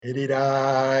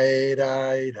Hidai,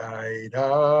 dai, dai,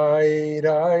 dai, dai,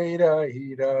 dai,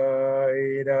 dai,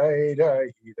 dai,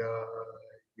 dai, dai.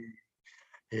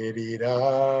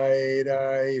 Hidai, dai,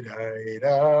 dai,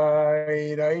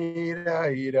 dai, dai,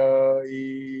 dai,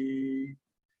 dai.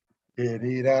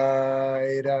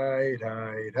 Hidai, dai, dai,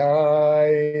 dai,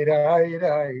 dai,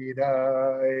 dai,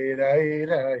 dai, dai, dai,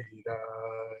 dai.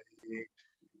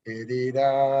 Dai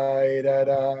da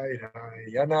dai dai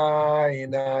ya nai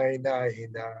nai nai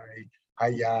nai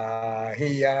hiya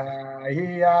hiya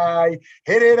hiya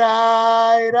hiri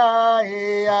dai dai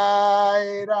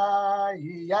hiya dai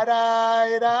ya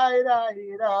dai dai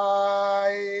dai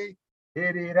dai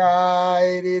hiri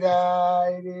dai di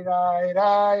dai di dai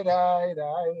dai dai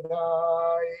dai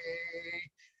dai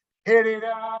Hiddy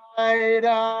die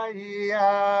die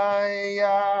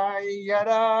ya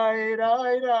die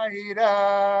die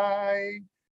die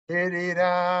Hiddy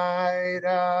die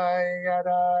die ya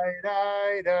die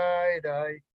die die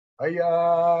die ay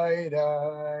die die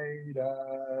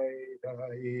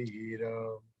die.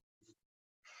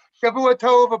 Shavua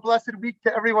Tov, a blessed week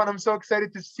to everyone. I'm so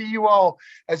excited to see you all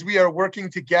as we are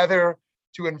working together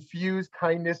to infuse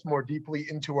kindness more deeply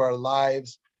into our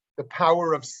lives. The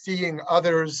power of seeing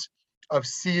others, of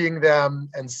seeing them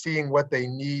and seeing what they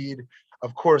need.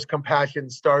 Of course, compassion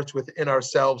starts within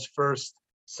ourselves first.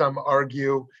 Some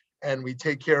argue, and we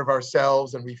take care of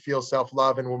ourselves and we feel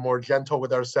self-love and we're more gentle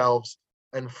with ourselves.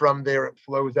 And from there, it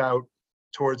flows out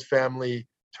towards family,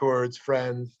 towards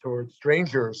friends, towards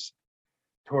strangers,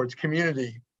 towards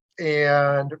community.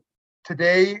 And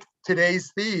today's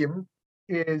theme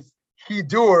is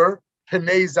Hiddur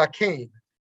Penei Zakein,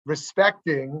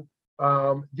 respecting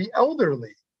the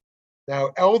elderly.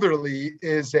 Now, elderly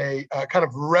is a kind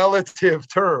of relative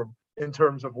term in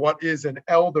terms of what is an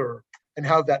elder and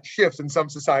how that shifts. In some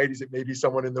societies, it may be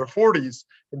someone in their 40s.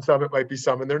 In some, it might be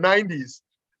some in their 90s.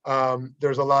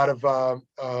 There's a lot of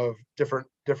different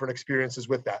experiences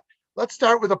with that. Let's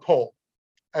start with a poll.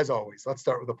 As always, let's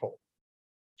start with a poll.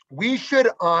 We should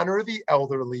honor the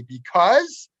elderly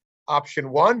because option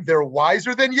one, they're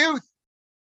wiser than youth.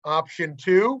 Option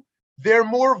two, they're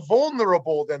more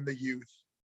vulnerable than the youth.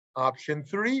 Option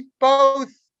three, both.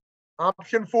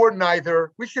 Option four,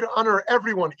 neither. We should honor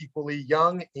everyone equally,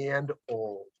 young and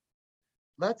old.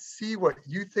 Let's see what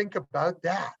you think about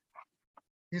that.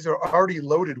 These are already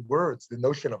loaded words. The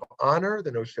notion of honor,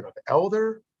 the notion of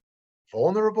elder,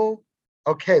 vulnerable.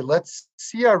 Okay, let's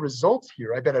see our results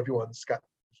here. I bet everyone's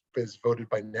has voted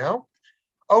by now.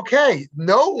 Okay,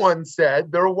 no one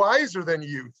said they're wiser than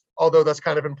youth, although that's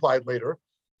kind of implied later.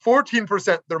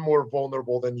 14% they're more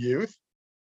vulnerable than youth.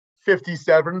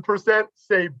 57%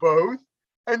 say both,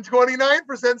 and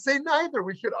 29% say neither.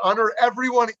 We should honor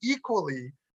everyone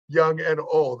equally, young and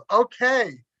old.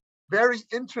 Okay, very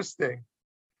interesting.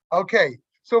 Okay,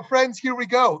 so friends, here we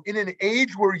go. In an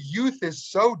age where youth is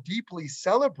so deeply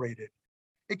celebrated,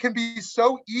 it can be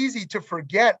so easy to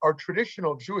forget our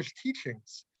traditional Jewish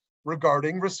teachings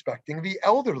regarding respecting the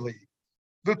elderly.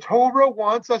 The Torah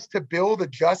wants us to build a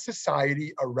just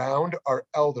society around our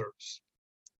elders.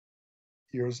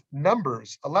 Here's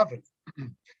Numbers 11.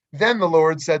 Then the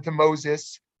Lord said to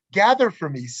Moses, gather for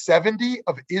me 70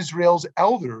 of Israel's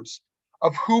elders,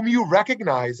 of whom you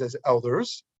recognize as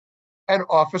elders and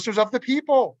officers of the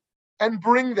people, and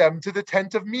bring them to the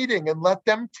tent of meeting and let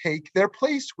them take their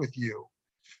place with you.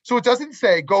 So it doesn't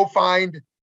say go find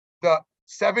the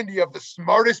 70 of the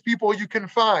smartest people you can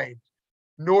find,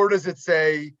 nor does it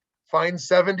say find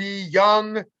 70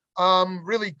 young,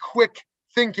 really quick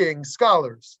thinking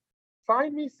scholars.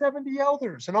 Find me 70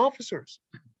 elders and officers.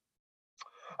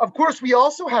 Of course, we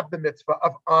also have the mitzvah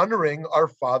of honoring our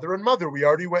father and mother. We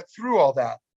already went through all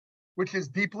that, which is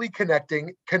deeply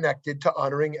connected to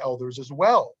honoring elders as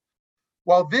well.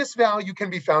 While this value can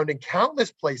be found in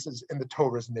countless places in the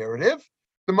Torah's narrative,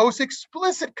 the most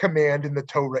explicit command in the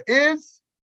Torah is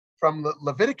from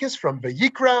Leviticus, from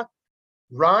Vayikra,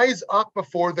 rise up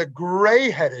before the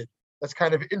gray-headed. That's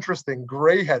kind of interesting,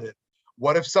 gray-headed.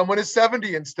 What if someone is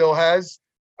 70 and still has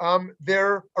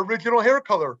their original hair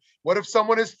color? What if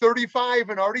someone is 35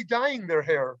 and already dyeing their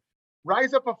hair?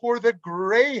 Rise up before the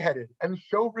gray-headed and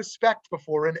show respect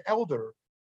before an elder.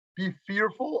 Be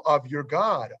fearful of your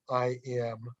God. I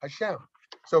am Hashem.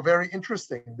 So very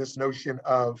interesting, this notion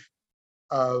of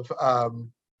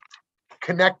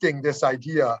connecting this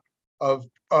idea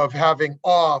of having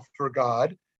awe for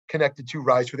God connected to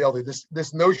rise for the elder.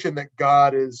 This notion that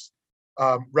God is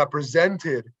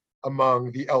represented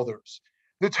among the elders.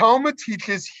 The Talmud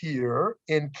teaches here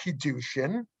in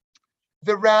Kiddushin,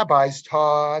 the rabbis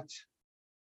taught,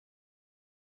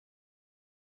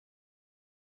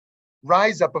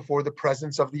 rise up before the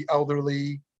presence of the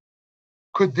elderly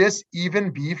Could this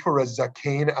even be for a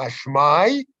Zakein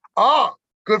Ashmai? Ah,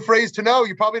 good phrase to know.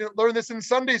 You probably didn't learn this in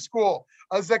Sunday school.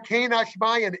 A Zakein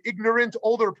Ashmai, an ignorant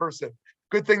older person.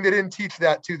 Good thing they didn't teach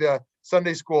that to the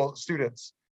Sunday school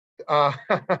students.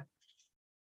 The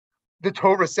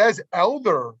Torah says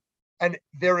elder, and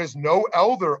there is no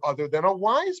elder other than a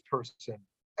wise person,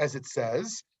 as it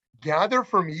says, gather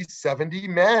for me 70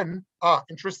 men.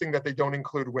 Interesting that they don't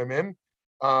include women.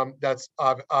 That's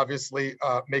obviously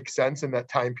makes sense in that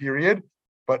time period,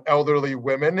 but elderly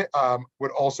women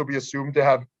would also be assumed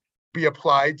to be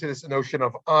applied to this notion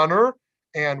of honor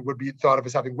and would be thought of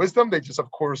as having wisdom. They just, of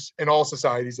course, in all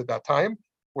societies at that time,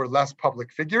 were less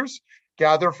public figures.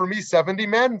 Gather for me 70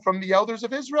 men from the elders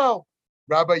of Israel.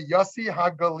 Rabbi Yossi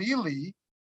HaGalili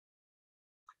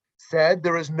said,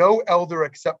 there is no elder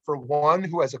except for one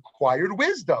who has acquired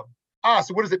wisdom.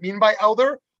 So what does it mean by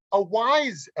elder? A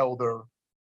wise elder.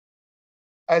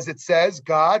 As it says,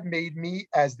 God made me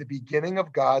as the beginning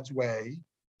of God's way,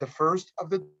 the first of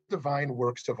the divine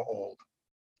works of old.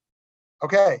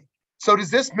 Okay, so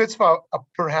does this mitzvah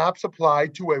perhaps apply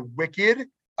to a wicked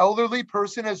elderly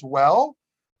person as well?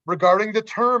 Regarding the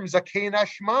term Zakein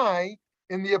Ashmai,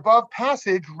 in the above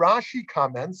passage, Rashi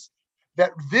comments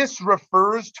that this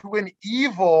refers to an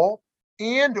evil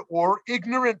and or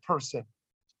ignorant person.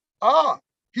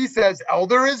 He says,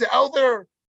 elder is elder.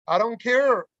 I don't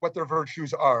care what their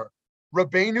virtues are.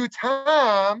 Rabbeinu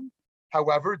Tam,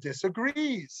 however,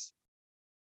 disagrees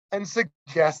and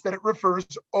suggests that it refers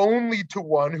only to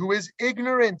one who is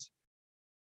ignorant,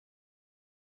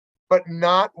 but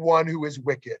not one who is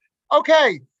wicked.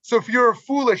 Okay, so if you're a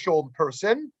foolish old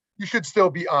person, you should still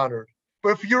be honored. But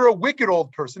if you're a wicked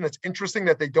old person, it's interesting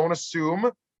that they don't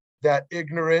assume that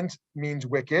ignorant means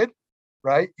wicked,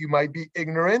 right? You might be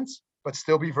ignorant, but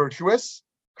still be virtuous,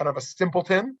 kind of a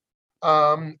simpleton,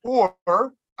 or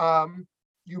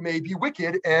you may be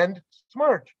wicked and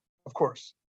smart, of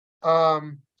course.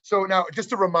 So now,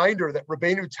 just a reminder that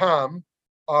Rabbeinu Tam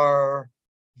are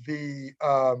the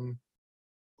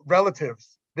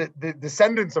relatives, the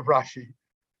descendants of Rashi.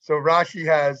 So Rashi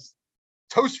has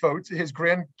Tosfot, his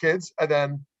grandkids, and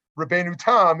then Rabbeinu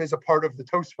Tam is a part of the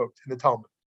Tosfot in the Talmud.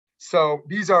 So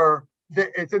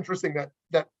it's interesting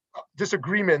that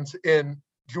disagreements in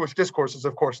Jewish discourses,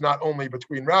 of course, not only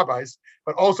between rabbis,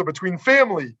 but also between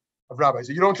family of rabbis.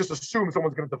 You don't just assume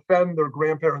someone's going to defend their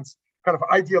grandparents' kind of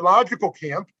ideological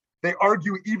camp. They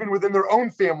argue even within their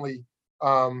own family,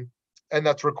 and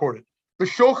that's recorded. The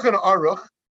Shulchan Aruch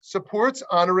supports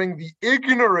honoring the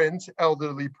ignorant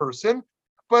elderly person,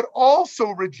 but also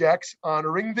rejects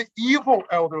honoring the evil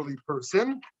elderly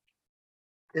person.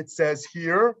 It says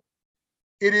here,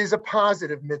 it is a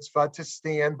positive mitzvah to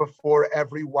stand before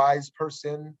every wise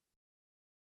person,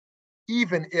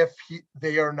 even if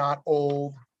they are not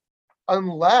old,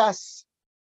 unless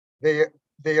they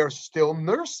are still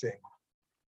nursing.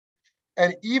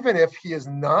 And even if he is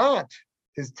not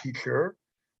his teacher,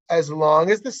 as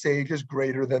long as the sage is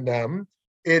greater than them,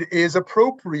 it is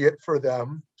appropriate for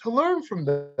them to learn from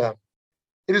them.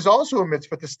 It is also a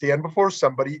mitzvah to stand before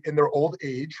somebody in their old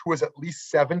age who is at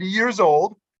least 70 years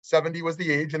old. 70 was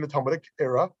the age in the Talmudic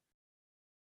era,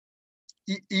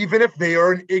 even if they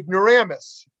are an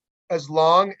ignoramus, as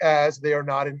long as they are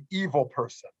not an evil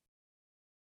person.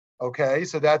 Okay,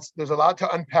 so there's a lot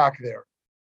to unpack there.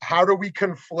 How do we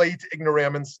conflate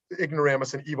ignoramus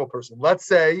and evil person? Let's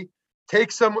say, take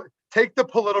the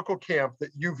political camp that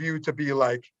you view to be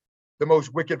like the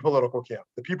most wicked political camp,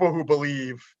 the people who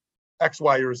believe X,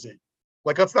 Y, or Z.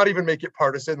 Like, let's not even make it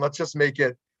partisan. Let's just make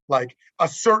it like a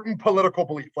certain political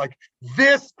belief, like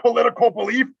this political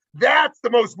belief, that's the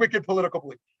most wicked political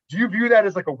belief. Do you view that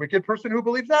as like a wicked person who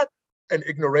believes that? An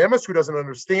ignoramus who doesn't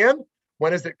understand?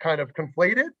 When is it kind of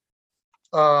conflated?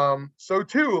 So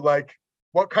too, like,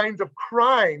 what kinds of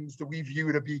crimes do we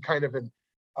view to be kind of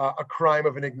a crime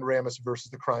of an ignoramus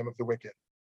versus the crime of the wicked?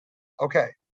 Okay,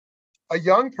 a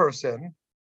young person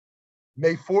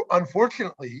may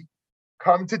unfortunately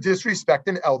come to disrespect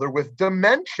an elder with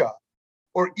dementia,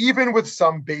 or even with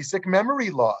some basic memory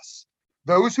loss.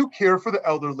 Those who care for the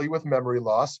elderly with memory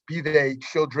loss, be they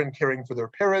children caring for their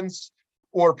parents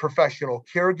or professional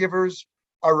caregivers,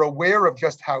 are aware of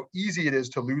just how easy it is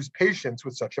to lose patience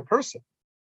with such a person.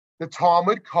 The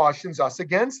Talmud cautions us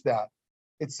against that.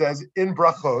 It says in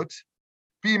Brachot,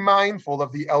 be mindful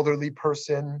of the elderly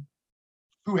person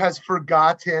who has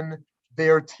forgotten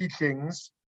their teachings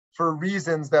for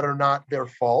reasons that are not their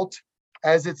fault,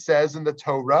 as it says in the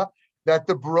Torah, that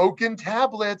the broken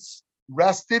tablets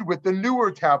rested with the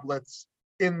newer tablets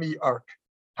in the ark.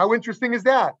 How interesting is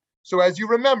that? So as you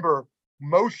remember,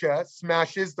 Moshe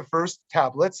smashes the first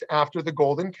tablets after the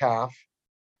golden calf,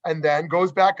 and then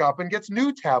goes back up and gets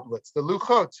new tablets, the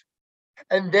luchot.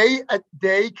 And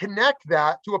they connect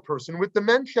that to a person with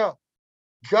dementia.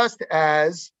 Just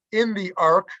as in the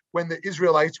ark, when the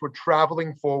Israelites were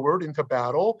traveling forward into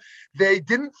battle, they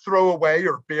didn't throw away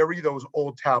or bury those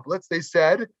old tablets. They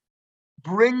said,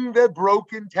 bring the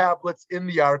broken tablets in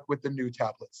the ark with the new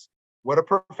tablets. What a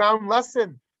profound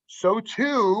lesson. So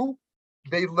too,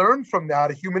 they learned from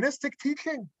that a humanistic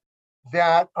teaching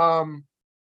that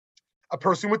a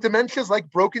person with dementia is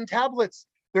like broken tablets.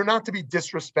 They're not to be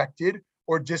disrespected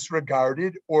or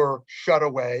disregarded or shut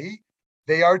away.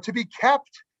 They are to be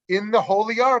kept in the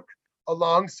holy ark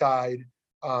alongside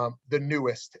the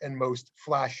newest and most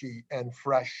flashy and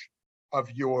fresh of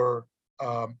your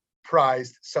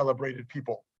prized, celebrated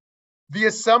people. The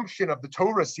assumption of the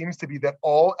Torah seems to be that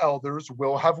all elders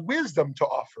will have wisdom to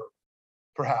offer,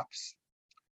 perhaps.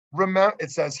 Remember,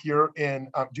 it says here in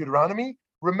Deuteronomy,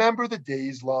 remember the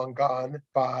days long gone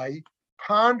by,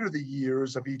 ponder the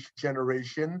years of each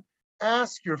generation,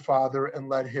 ask your father and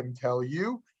let him tell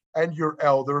you, and your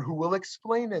elder who will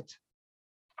explain it.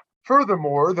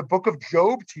 Furthermore, the book of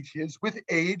Job teaches, with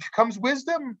age comes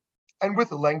wisdom, and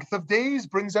with length of days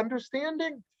brings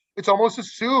understanding. It's almost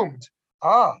assumed,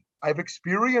 I've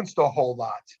experienced a whole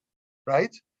lot,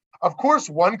 right? Of course,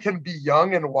 one can be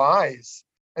young and wise,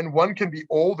 and one can be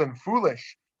old and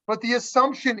foolish, but the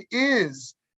assumption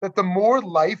is that the more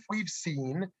life we've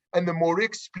seen and the more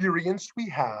experience we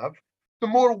have, the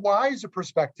more wise a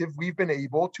perspective we've been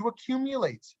able to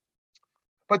accumulate.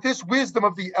 But this wisdom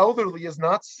of the elderly is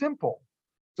not simple.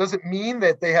 Does it mean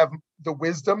that they have the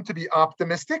wisdom to be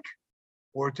optimistic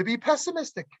or to be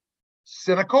pessimistic,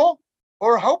 cynical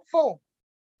or hopeful,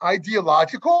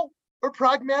 ideological or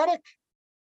pragmatic,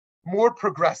 more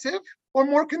progressive or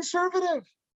more conservative?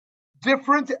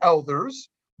 Different elders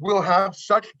will have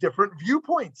such different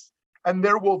viewpoints, and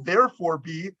there will therefore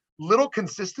be little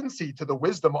consistency to the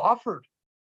wisdom offered.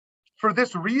 For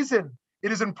this reason,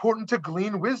 it is important to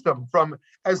glean wisdom from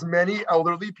as many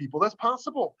elderly people as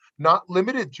possible, not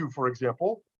limited to, for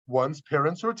example, one's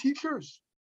parents or teachers.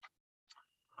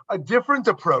 A different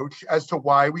approach as to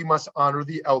why we must honor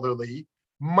the elderly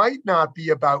might not be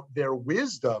about their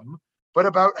wisdom, but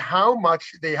about how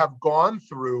much they have gone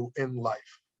through in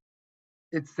life.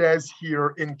 It says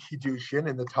here in Kiddushin,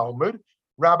 in the Talmud,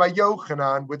 Rabbi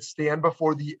Yochanan would stand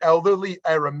before the elderly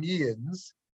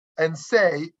Arameans and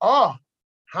say,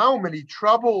 how many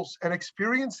troubles and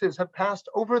experiences have passed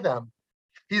over them.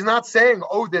 He's not saying,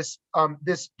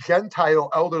 this Gentile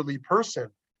elderly person,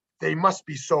 they must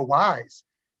be so wise.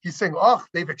 He's saying,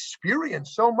 they've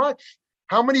experienced so much.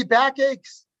 How many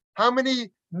backaches? How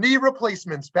many knee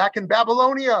replacements back in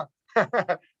Babylonia?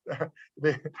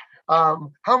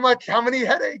 How many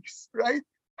headaches, right?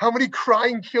 How many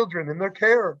crying children in their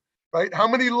care, right? How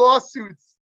many lawsuits,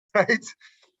 right?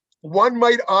 One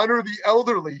might honor the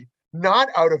elderly, not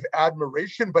out of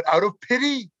admiration, but out of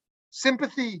pity,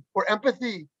 sympathy, or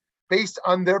empathy based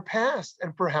on their past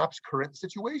and perhaps current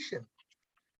situation.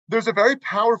 There's a very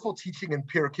powerful teaching in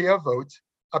Pirkei Avot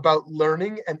about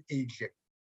learning and aging.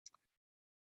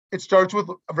 It starts with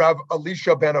Rav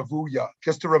Elisha ben Avuya.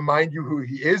 Just to remind you who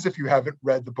he is, if you haven't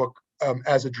read the book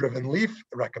As a Driven Leaf,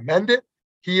 I recommend it.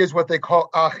 He is what they call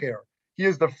Acher. He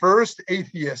is the first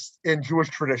atheist in Jewish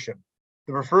tradition,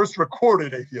 the first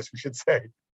recorded atheist, we should say.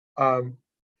 And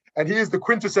he is the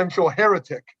quintessential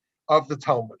heretic of the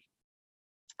Talmud.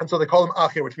 And so they call him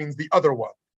Acher, which means the other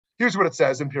one. Here's what it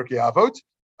says in Pirkei Avot.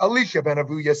 Elisha ben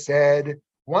Avuya said,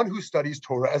 one who studies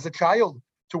Torah as a child,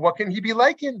 to what can he be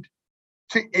likened?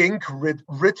 To ink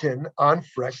written on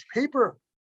fresh paper.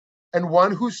 And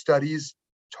one who studies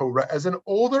Torah as an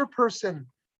older person,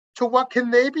 to what can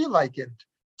they be likened?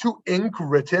 To ink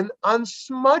written on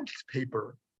smudged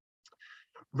paper.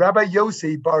 Rabbi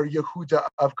Yosef bar Yehuda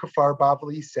of Kfar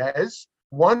Bavli says,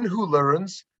 one who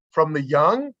learns from the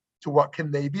young, to what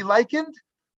can they be likened?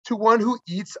 To one who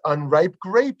eats unripe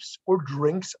grapes or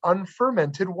drinks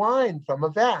unfermented wine from a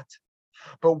vat.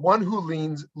 But one who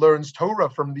learns Torah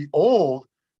from the old,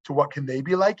 to what can they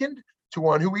be likened? To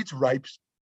one who eats ripe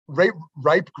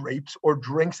grapes or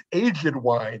drinks aged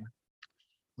wine.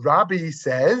 Rabbi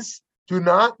says, do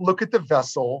not look at the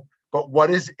vessel, but what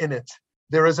is in it.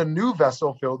 There is a new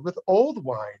vessel filled with old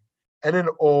wine, and an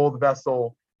old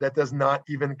vessel that does not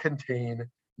even contain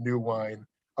new wine.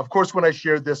 Of course, when I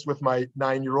shared this with my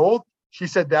 9-year-old, she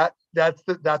said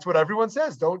that's what everyone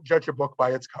says. Don't judge a book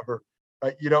by its cover.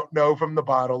 Right? You don't know from the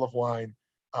bottle of wine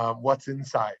what's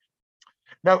inside.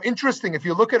 Now, interesting, if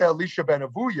you look at Elisha ben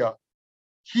Avuya,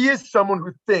 he is someone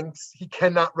who thinks he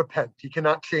cannot repent. He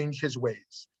cannot change his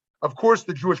ways. Of course,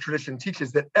 the Jewish tradition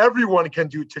teaches that everyone can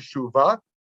do teshuvah,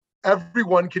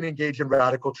 Everyone can engage in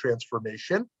radical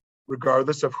transformation,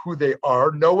 regardless of who they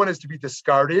are. No one is to be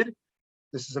discarded.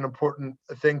 This is an important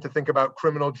thing to think about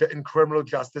in criminal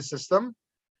justice system.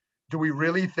 Do we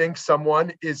really think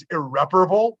someone is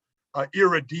irreparable,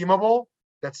 irredeemable,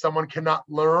 that someone cannot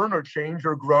learn or change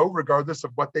or grow regardless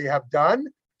of what they have done?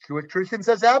 Jewish tradition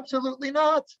says absolutely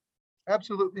not.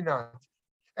 Absolutely not.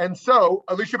 And so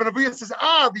Elisha ben Avuya says,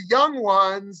 the young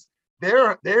ones,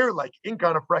 they're like ink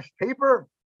on a fresh paper.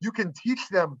 You can teach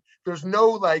them. There's no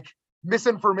like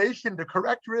misinformation to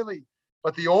correct really.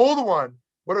 But the old one,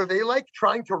 what are they like?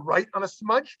 Trying to write on a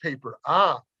smudge paper.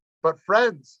 But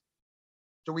friends,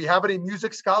 do we have any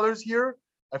music scholars here?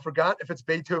 I forgot if it's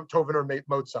Beethoven or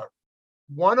Mozart.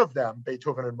 One of them,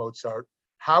 Beethoven and Mozart,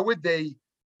 how would they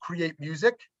create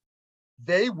music?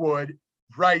 They would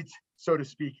write, so to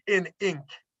speak, in ink.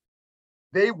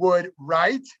 They would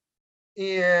write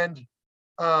and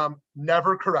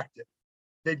never correct it.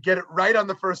 They'd get it right on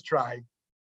the first try.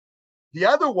 The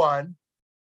other one,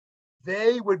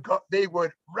 they would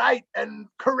write and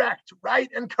correct,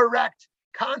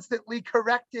 constantly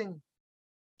correcting.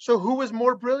 So who was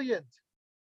more brilliant?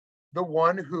 The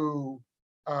one who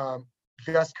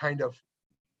just kind of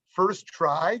first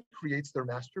try creates their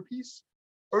masterpiece,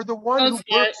 or the one who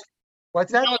works?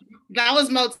 What's that? That was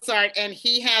Mozart, and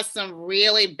he has some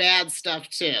really bad stuff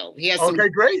too. He has some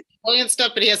great brilliant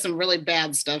stuff, but he has some really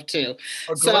bad stuff too.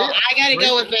 So I got to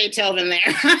go with Beethoven there.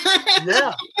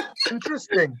 Yeah,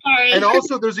 interesting. And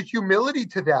also, there's a humility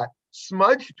to that.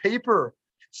 Smudge paper.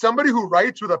 Somebody who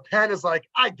writes with a pen is like,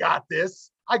 I got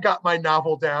this. I got my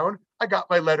novel down. I got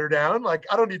my letter down. Like,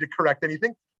 I don't need to correct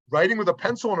anything. Writing with a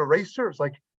pencil and eraser is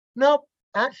like, nope.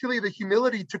 Actually, the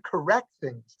humility to correct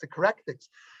things.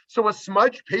 So a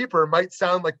smudge paper might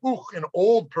sound like, an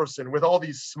old person with all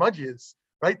these smudges,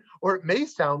 right? Or it may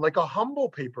sound like a humble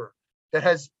paper that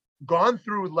has gone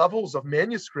through levels of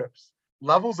manuscripts,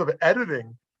 levels of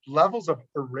editing, levels of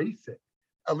erasing.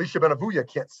 Elisha ben Avuya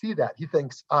can't see that. He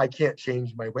thinks, I can't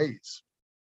change my ways.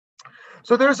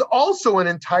 So there's also an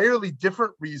entirely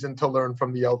different reason to learn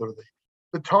from the elderly.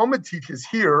 The Talmud teaches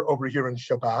over here in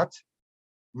Shabbat,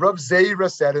 Rav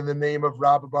Zeira said in the name of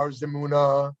Rabbi Bar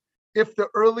Zemuna, if the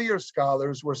earlier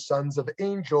scholars were sons of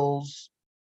angels,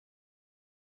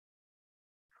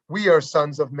 we are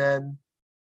sons of men.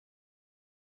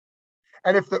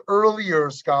 And if the earlier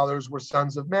scholars were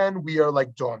sons of men, we are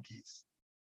like donkeys,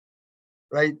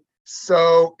 right?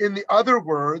 So in the other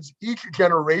words, each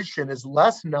generation is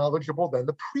less knowledgeable than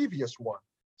the previous one,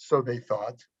 so they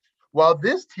thought. While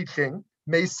this teaching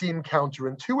may seem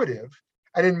counterintuitive,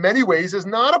 and in many ways is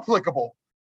not applicable,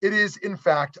 it is in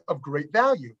fact of great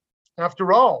value.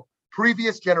 After all,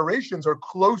 previous generations are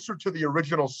closer to the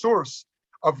original source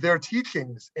of their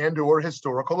teachings and or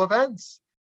historical events.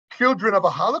 Children of a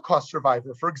Holocaust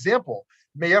survivor, for example,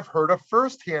 may have heard a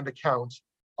firsthand account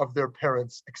of their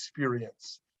parents'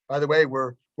 experience. By the way,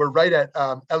 we're right at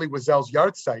Elie Wiesel's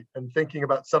yard site and thinking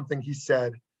about something he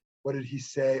said. What did he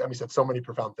say? He said so many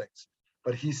profound things,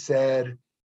 but he said,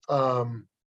 oh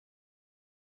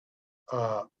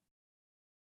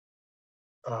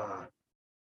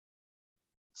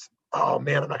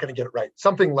man, I'm not going to get it right.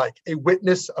 Something like a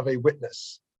witness of a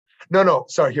witness. No,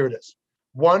 sorry, here it is.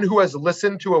 One who has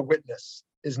listened to a witness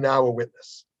is now a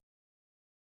witness.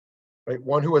 Right?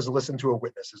 One who has listened to a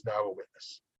witness is now a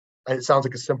witness. And it sounds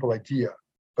like a simple idea,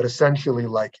 but essentially,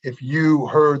 like if you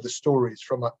heard the stories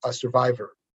from a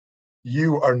survivor,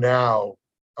 you are now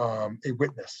a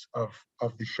witness of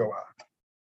the Shoah,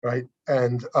 right?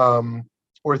 And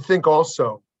or think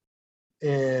also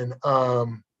in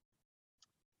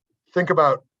think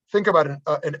about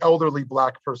an elderly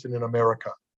Black person in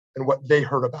America and what they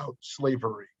heard about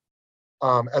slavery,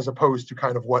 as opposed to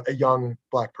kind of what a young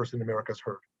Black person in America has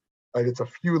heard. Right? It's a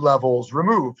few levels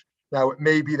removed. Now, it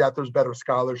may be that there's better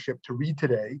scholarship to read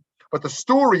today, but the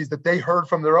stories that they heard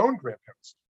from their own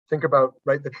grandparents, think about,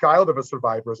 right, the child of a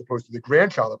survivor as opposed to the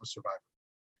grandchild of a survivor.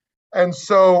 And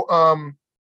so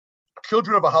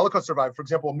children of a Holocaust survivor, for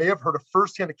example, may have heard a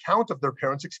firsthand account of their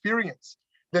parents' experience.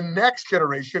 The next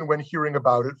generation, when hearing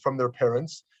about it from their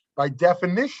parents, by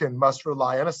definition, must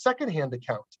rely on a secondhand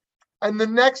account, and the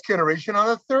next generation on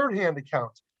a third-hand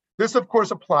account. This, of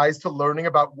course, applies to learning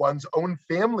about one's own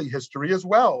family history as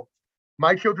well.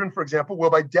 My children, for example,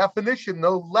 will by definition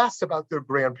know less about their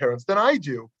grandparents than I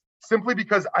do, simply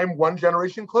because I'm one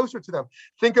generation closer to them.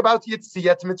 Think about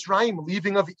Yetziat Mitzrayim,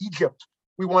 leaving of Egypt.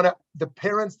 We want the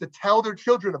parents to tell their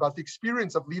children about the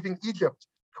experience of leaving Egypt.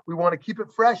 We want to keep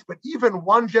it fresh, but even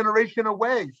one generation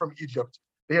away from Egypt,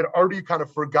 they had already kind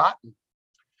of forgotten.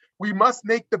 We must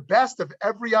make the best of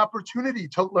every opportunity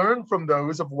to learn from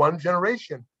those of one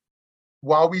generation.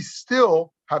 while we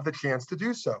still have the chance to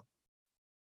do so.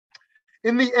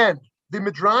 In the end, the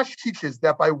Midrash teaches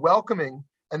that by welcoming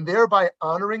and thereby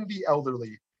honoring the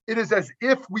elderly, it is as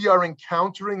if we are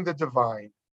encountering the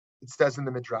divine, it says in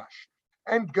the Midrash.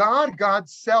 And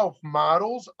God's self,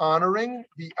 models honoring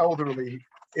the elderly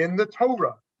in the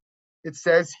Torah. It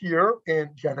says here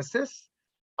in Genesis,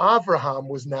 Abraham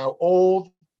was now old,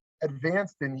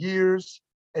 advanced in years,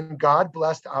 and God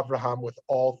blessed Abraham with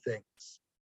all things,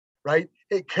 right?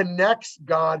 It connects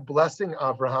God blessing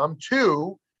Abraham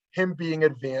to him being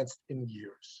advanced in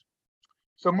years.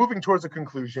 So moving towards a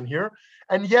conclusion here,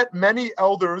 and yet many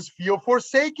elders feel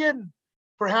forsaken.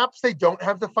 Perhaps they don't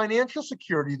have the financial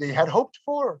security they had hoped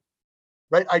for,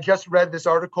 right? I just read this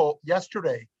article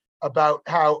yesterday about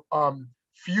how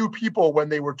few people, when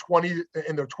they were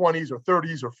in their 20s or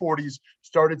 30s or 40s,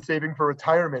 started saving for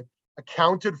retirement,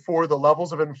 accounted for the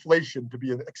levels of inflation to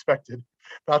be expected,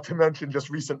 not to mention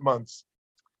just recent months.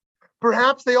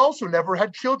 Perhaps they also never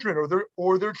had children,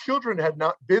 or their children had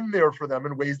not been there for them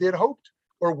in ways they had hoped,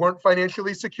 or weren't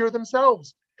financially secure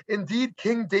themselves. Indeed,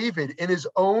 King David, in his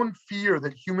own fear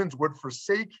that humans would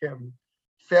forsake him,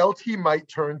 felt he might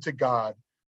turn to God.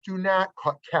 Do not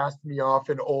cast me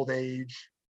off in old age.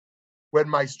 When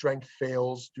my strength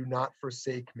fails, do not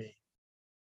forsake me.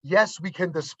 Yes, we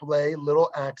can display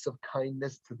little acts of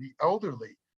kindness to the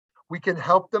elderly. We can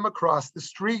help them across the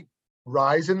street,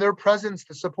 rise in their presence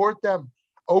to support them,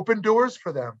 open doors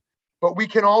for them. But we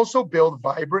can also build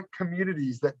vibrant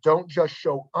communities that don't just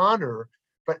show honor,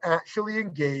 but actually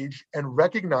engage and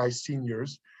recognize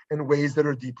seniors in ways that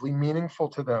are deeply meaningful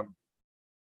to them.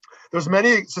 There's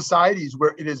many societies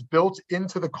where it is built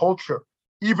into the culture,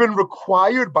 even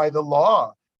required by the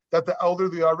law, that the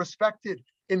elderly are respected.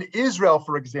 In Israel,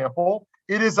 for example,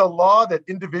 it is a law that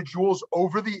individuals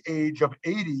over the age of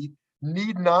 80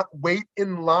 need not wait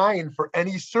in line for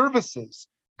any services,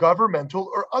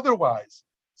 governmental or otherwise.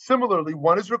 Similarly,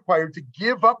 one is required to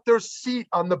give up their seat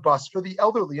on the bus for the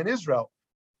elderly in Israel.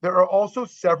 There are also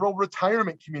several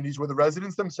retirement communities where the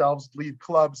residents themselves lead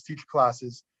clubs, teach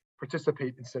classes,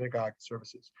 participate in synagogue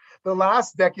services. The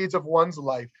last decades of one's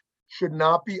life should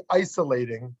not be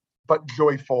isolating, but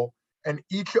joyful, and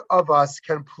each of us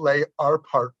can play our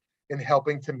part in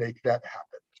helping to make that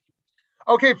happen.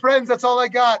 Okay, friends, that's all I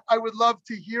got. I would love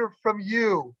to hear from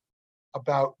you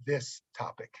about this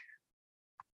topic.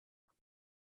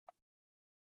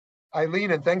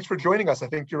 Eileen, and thanks for joining us. I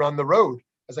think you're on the road,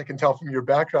 as I can tell from your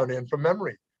background and from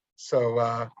memory.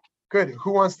 So good.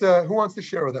 Who wants to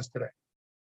share with us today?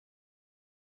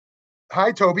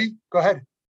 Hi, Toby. Go ahead.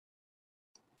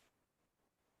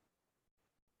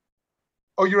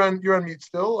 Oh, you're on mute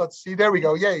still. Let's see. There we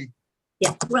go. Yay.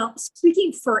 Yeah. Well,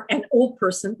 speaking for an old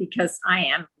person, because I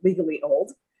am legally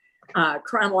old,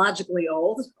 chronologically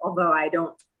old, although I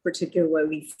don't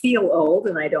particularly feel old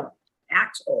and I don't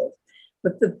act old.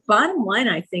 But the bottom line,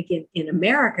 I think, in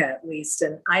America at least,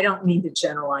 and I don't mean to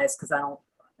generalize because I don't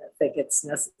think it's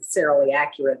necessarily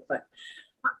accurate, but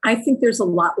I think there's a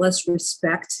lot less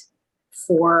respect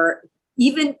for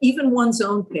even one's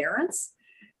own parents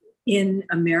in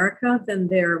America than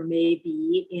there may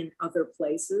be in other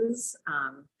places.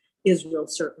 Israel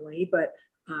certainly, but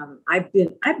I've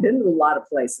been to a lot of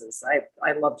places.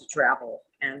 I love to travel,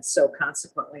 and so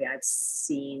consequently, I've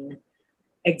seen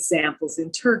examples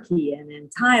in Turkey and in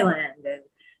Thailand and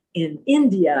in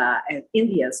India, and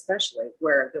India especially,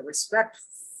 where the respect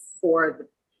for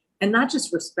and not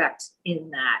just respect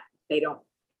in that they don't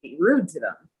be rude to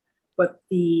them, but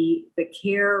the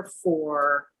care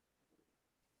for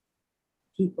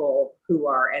people who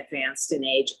are advanced in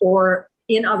age or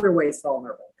in other ways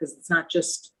vulnerable, because it's not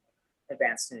just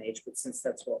advanced in age, but since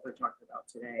that's what we're talking about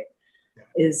today,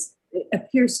 it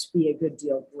appears to be a good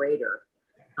deal greater.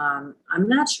 I'm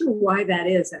not sure why that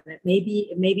is, and it may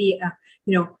be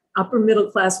upper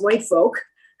middle class white folk.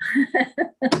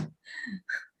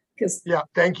 Yeah,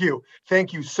 thank you.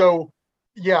 So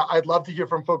yeah, I'd love to hear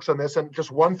from folks on this. And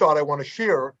just one thought I want to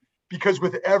share, because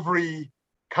with every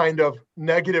kind of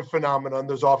negative phenomenon,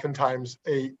 there's oftentimes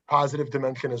a positive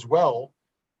dimension as well.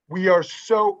 We are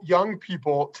so young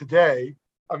people today.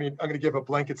 I mean, I'm going to give a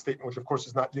blanket statement, which of course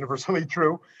is not universally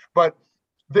true, but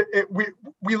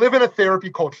we live in a therapy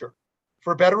culture.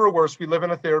 For better or worse, we live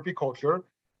in a therapy culture,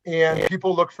 and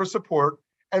people look for support.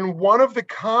 And one of the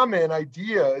common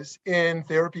ideas in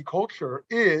therapy culture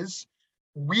is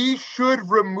we should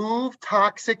remove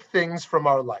toxic things from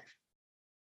our life,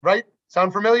 right?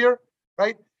 Sound familiar,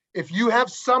 right? If you have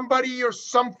somebody or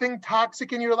something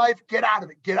toxic in your life, get out of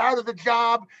it. Get out of the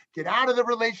job, get out of the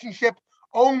relationship.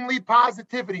 Only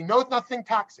positivity, no, nothing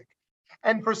toxic.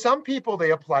 And for some people,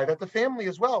 they apply that to family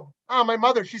as well. Oh, my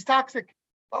mother, she's toxic.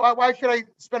 Why should I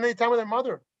spend any time with my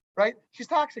mother? Right? She's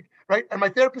toxic, right? And my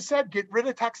therapist said, get rid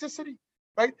of toxicity,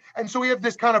 right? And so we have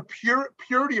this kind of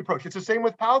purity approach. It's the same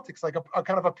with politics, like a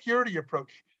kind of a purity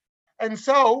approach. And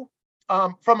so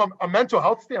from a mental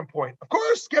health standpoint, of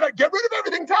course, get rid of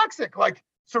everything toxic, like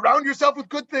surround yourself with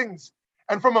good things.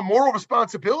 And from a moral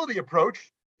responsibility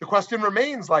approach, the question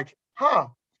remains like,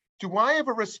 do I have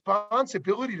a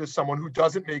responsibility to someone who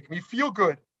doesn't make me feel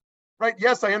good? Right?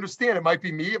 Yes, I understand. It might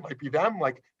be me. It might be them.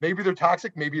 Like maybe they're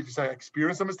toxic. Maybe it's I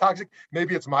experience them as toxic.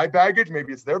 Maybe it's my baggage.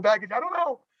 Maybe it's their baggage. I don't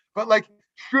know. But like,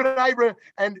 should I?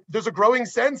 And there's a growing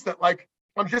sense that like,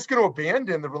 I'm just going to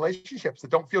abandon the relationships that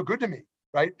don't feel good to me.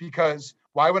 Right? Because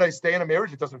why would I stay in a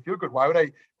marriage that doesn't feel good? Why would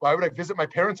I visit my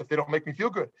parents if they don't make me feel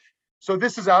good? So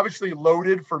this is obviously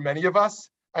loaded for many of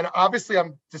us. And obviously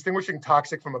I'm distinguishing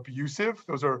toxic from abusive.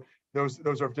 Those are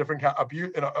different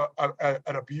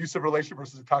an abusive relationship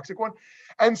versus a toxic one.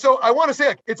 And so I want to say,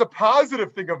 like, it's a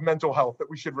positive thing of mental health that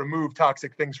we should remove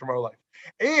toxic things from our life.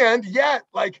 And yet,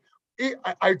 like,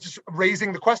 I just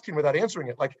raising the question without answering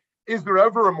it. Like, is there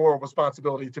ever a moral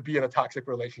responsibility to be in a toxic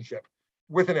relationship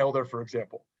with an elder, for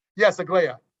example? Yes,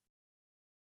 Aglaia.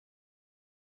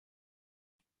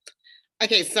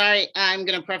 Okay, sorry, I'm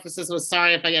going to preface this with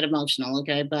sorry if I get emotional,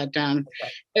 okay? But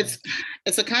it's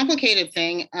a complicated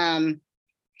thing. Only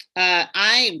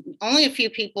a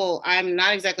few people, I'm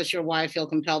not exactly sure why I feel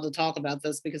compelled to talk about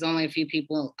this because only a few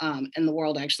people in the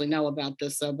world actually know about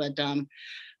this. So, but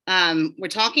we're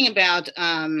talking about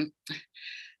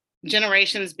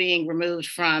generations being removed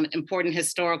from important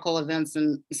historical events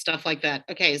and stuff like that.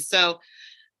 Okay, so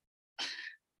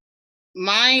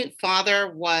my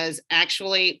father was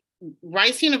actually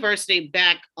Rice University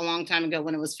back a long time ago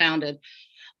when it was founded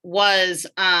was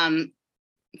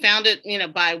founded,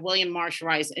 by William Marsh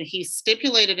Rice, and he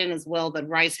stipulated in his will that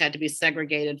Rice had to be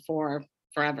segregated for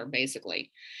forever,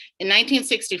 basically. In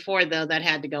 1964, though, that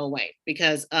had to go away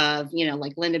because of,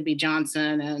 like Lyndon B.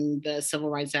 Johnson and the Civil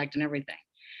Rights Act and everything.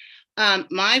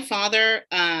 My father,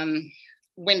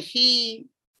 when he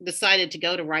decided to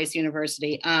go to Rice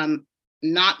University,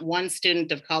 not one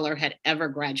student of color had ever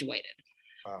graduated.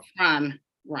 Wow. From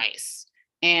Rice.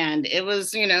 And it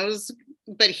was,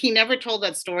 but he never told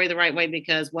that story the right way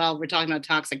because, well, we're talking about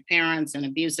toxic parents and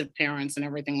abusive parents and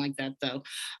everything like that. So,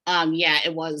 yeah,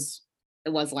 it was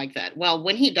like that. Well,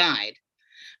 when he died,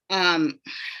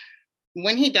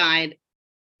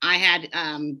 I had,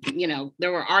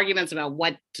 there were arguments about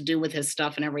what to do with his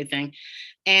stuff and everything.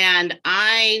 And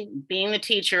I, being the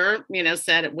teacher,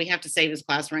 said we have to save his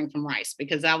class ring from Rice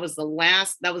because that was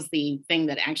the thing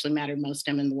that actually mattered most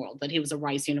to him in the world, that he was a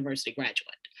Rice University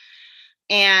graduate.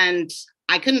 And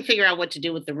I couldn't figure out what to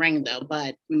do with the ring though,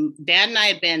 but Dad and I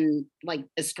had been like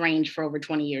estranged for over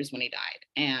 20 years when he died.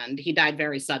 And he died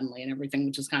very suddenly and everything,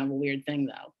 which is kind of a weird thing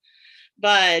though.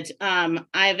 But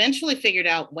I eventually figured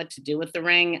out what to do with the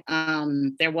ring.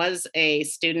 There was a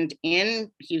student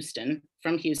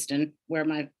from Houston, where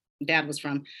my dad was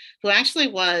from, who actually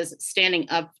was standing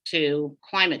up to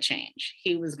climate change.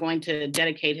 He was going to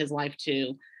dedicate his life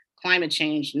to climate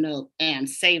change and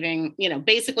saving,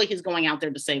 basically he's going out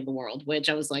there to save the world, which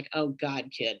I was like, oh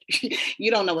God, kid, you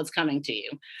don't know what's coming to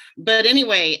you. But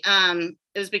anyway, it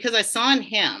was because I saw in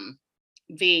him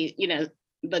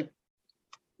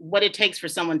what it takes for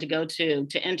someone to go to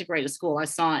integrate a school. I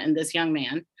saw in this young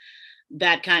man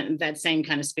that same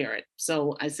kind of spirit.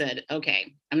 So I said,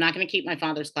 okay, I'm not going to keep my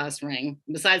father's class ring.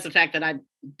 Besides the fact that I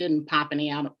didn't pop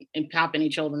any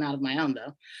children out of my own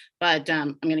though, but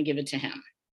I'm going to give it to him.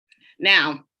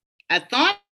 Now, I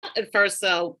thought at first,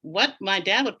 though, what my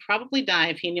dad would probably die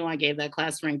if he knew I gave that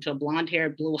class ring to a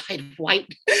blonde-haired, blue-eyed,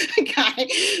 white guy.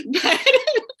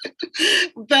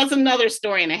 But that's another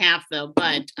story and a half, though.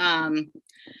 But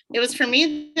it was for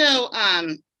me, though,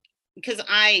 because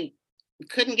I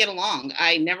couldn't get along.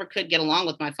 I never could get along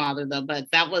with my father, though. But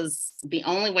that was the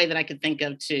only way that I could think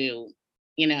of to,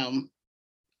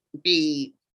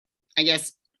 be, I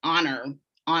guess, honor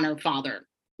father,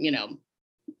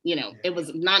 it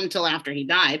was not until after he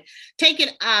died.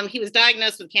 He was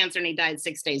diagnosed with cancer and he died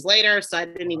 6 days later. So I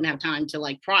didn't even have time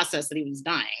to process that he was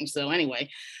dying. So anyway,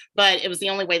 but it was the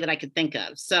only way that I could think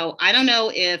of. So I don't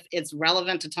know if it's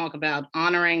relevant to talk about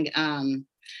honoring when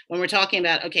we're talking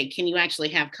about, okay, can you actually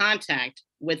have contact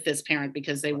with this parent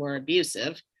because they were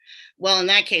abusive? Well, in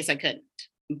that case, I couldn't.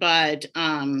 But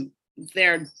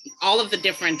there are all of the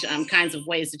different kinds of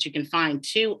ways that you can find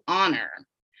to honor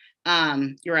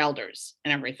your elders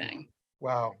and everything.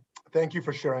 Wow. Thank you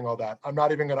for sharing all that. I'm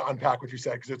not even going to unpack what you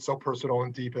said because it's so personal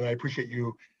and deep, and I appreciate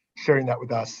you sharing that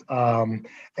with us.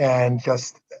 And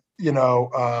just,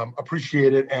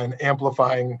 appreciate it and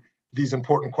amplifying these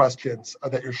important questions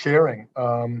that you're sharing,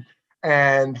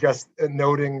 and just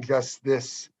noting just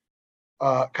this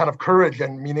kind of courage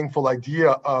and meaningful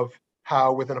idea of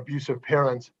how with an abusive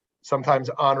parent, sometimes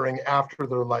honoring after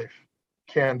their life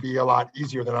can be a lot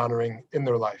easier than honoring in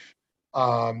their life.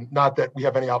 Not that we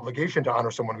have any obligation to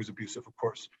honor someone who's abusive, of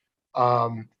course.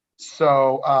 And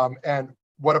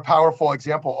what a powerful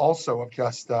example also of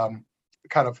just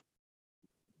kind of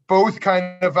both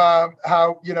kind of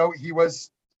how, he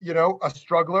was, a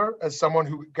struggler as someone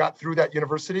who got through that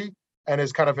university and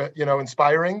is kind of,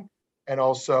 inspiring, and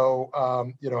also,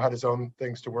 had his own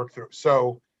things to work through.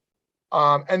 So,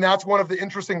 and that's one of the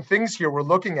interesting things here we're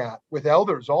looking at with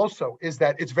elders also, is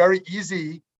that it's very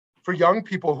easy for young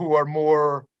people who are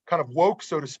more kind of woke,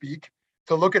 so to speak,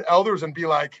 to look at elders and be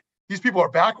like, these people are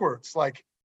backwards. Look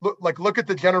at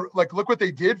look what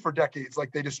they did for decades.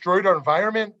 Like, they destroyed our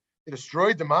environment, they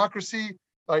destroyed democracy,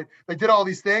 like they did all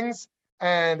these things.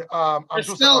 And I'm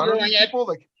supposed to honor these people.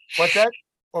 Like, what's that?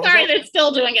 Sorry, they're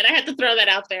still doing it. I had to throw that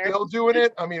out there. Still doing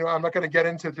it. I mean, I'm not going to get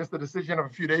into just the decision of a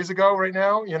few days ago right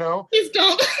now, Please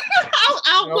don't.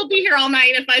 We'll be here all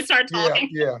night if I start talking.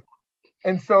 Yeah.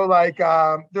 And so,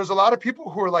 there's a lot of people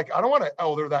who are like, I don't want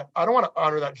to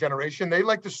honor that generation. They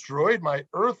destroyed my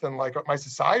earth and my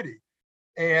society.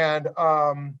 And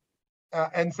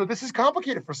so this is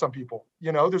complicated for some people.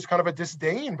 There's kind of a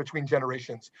disdain between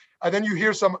generations. And then you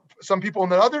hear some people in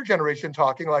the other generation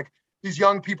talking like, these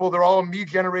young people, they're all a me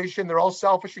generation. They're all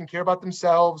selfish and care about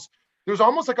themselves. There's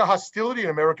almost like a hostility in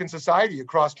American society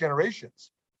across generations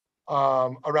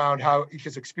around how each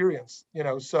is experienced,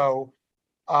 So,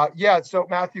 so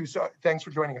Matthew, thanks for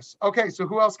joining us. Okay, so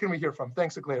who else can we hear from?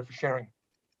 Thanks, Aglaia, for sharing.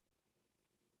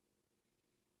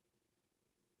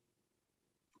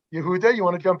 Yehuda, you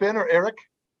want to jump in, or Eric?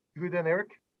 Yehuda and Eric?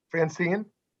 Francine,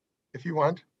 if you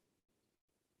want.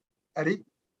 Eddie?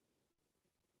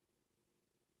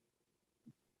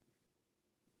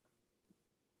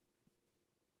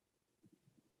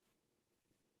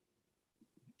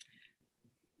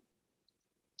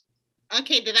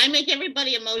 Okay, did I make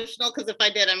everybody emotional? Because if I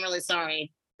did, I'm really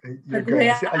sorry.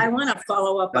 I want to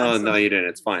follow up on no, you didn't.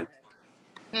 It's fine.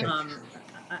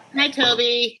 Hi,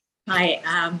 Toby.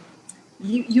 Hi.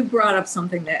 You brought up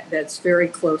something that's very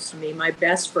close to me. My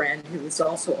best friend, who is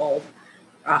also old,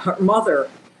 her mother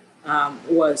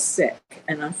was sick.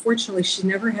 And unfortunately, she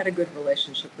never had a good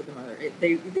relationship with the mother.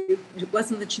 It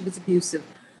wasn't that she was abusive.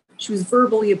 She was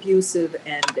verbally abusive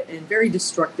and very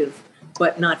destructive,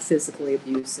 but not physically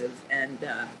abusive.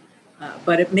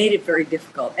 But it made it very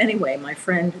difficult. Anyway, my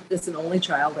friend is an only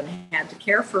child and had to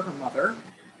care for her mother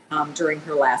during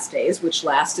her last days, which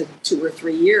lasted 2 or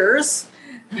 3 years.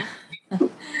 It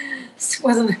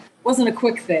wasn't a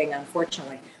quick thing,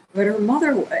 unfortunately. But her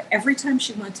mother, every time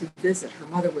she went to visit, her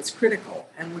mother was critical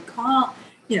and would call,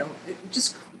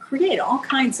 just create all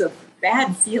kinds of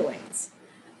bad feelings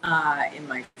in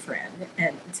my friend,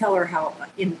 and tell her how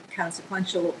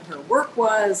inconsequential her work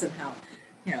was, and how,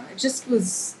 it just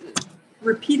was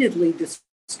repeatedly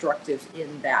destructive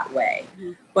in that way.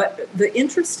 Mm-hmm. But the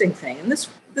interesting thing, and this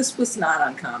was not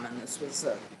uncommon, this was,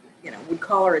 would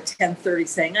call her at 10:30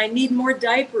 saying, I need more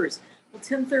diapers. Well,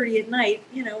 10:30 at night,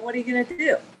 what are you going to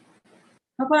do?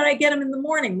 How about I get them in the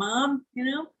morning, Mom?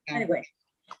 Anyway.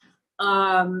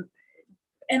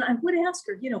 And I would ask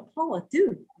her, Paula,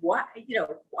 dude, why do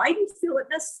you feel it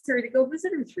necessary to go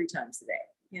visit her 3 times a day?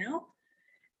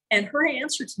 And her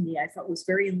answer to me, I thought, was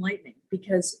very enlightening,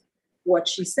 because what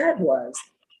she said was,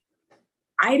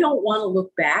 I don't want to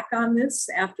look back on this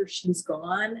after she's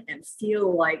gone and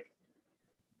feel like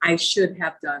I should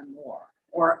have done more,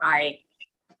 or I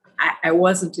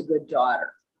wasn't a good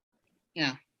daughter.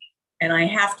 Yeah. And I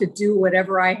have to do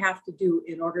whatever I have to do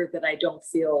in order that I don't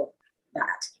feel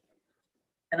that.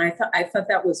 And I thought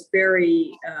that was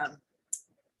very, it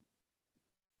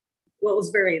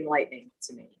was very enlightening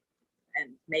to me.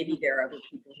 And maybe there are other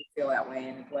people who feel that way,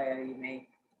 and Aglaia, you may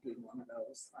be one of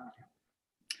those.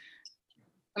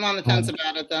 I'm on the fence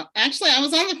about it, though. Actually, I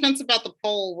was on the fence about the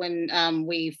poll when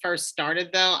we first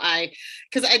started, though.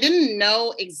 Because I didn't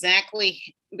know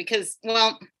exactly, because,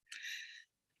 and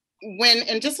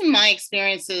just in my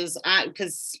experiences,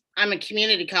 because I'm a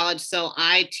community college, so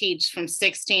I teach from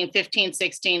 15,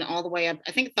 16, all the way up.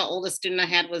 I think the oldest student I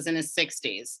had was in his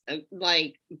 60s.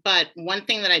 But one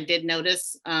thing that I did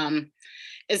notice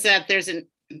is that there's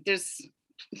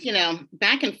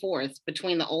back and forth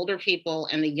between the older people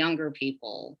and the younger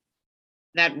people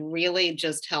that really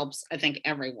just helps, I think,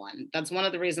 everyone. That's one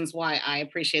of the reasons why I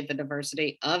appreciate the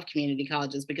diversity of community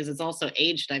colleges, because it's also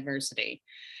age diversity.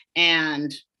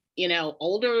 And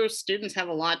older students have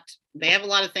they have a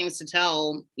lot of things to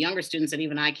tell younger students that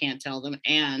even I can't tell them.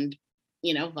 And,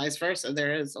 vice versa,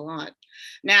 there is a lot.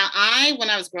 Now, when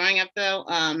I was growing up though,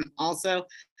 also,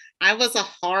 I was a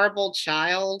horrible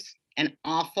child, an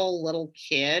awful little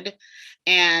kid.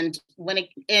 And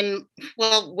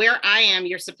where I am,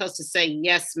 you're supposed to say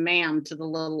yes, ma'am, to the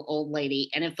little old lady.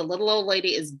 And if the little old lady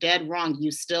is dead wrong, you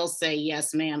still say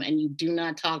yes, ma'am, and you do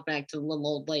not talk back to the little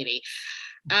old lady.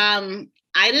 I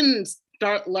didn't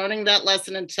start learning that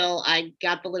lesson until I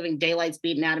got the living daylights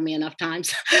beaten out of me enough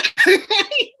times.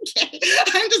 Okay.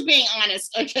 I'm just being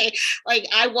honest. Okay. Like,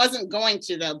 I wasn't going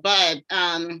to though, but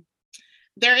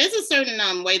there is a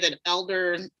certain way that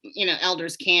elders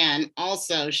can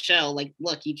also show, like,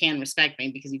 look, you can respect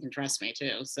me because you can trust me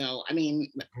too. So, I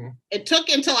mean, it took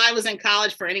until I was in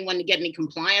college for anyone to get any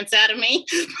compliance out of me.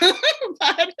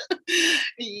 But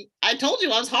I told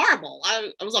you I was horrible.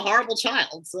 I was a horrible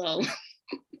child. So.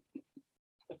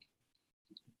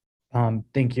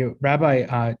 Thank you,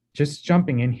 Rabbi. Just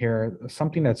jumping in here,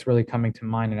 something that's really coming to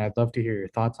mind, and I'd love to hear your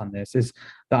thoughts on this, is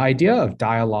the idea of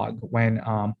dialogue when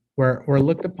we're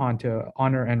looked upon to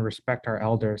honor and respect our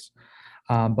elders.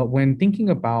 But when thinking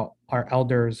about our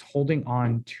elders holding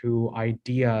on to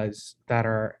ideas that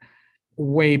are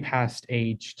way past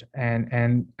aged,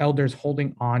 and elders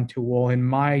holding on to, well, in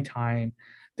my time,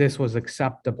 this was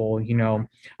acceptable.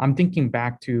 I'm thinking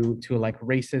back to like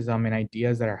racism and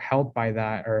ideas that are held by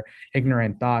that, or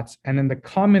ignorant thoughts. And then the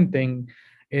common thing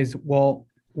is, well,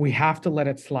 we have to let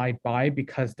it slide by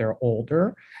because they're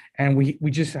older, and we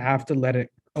just have to let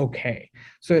it okay.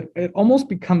 So it almost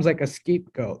becomes like a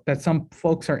scapegoat that some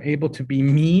folks are able to be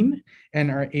mean and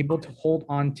are able to hold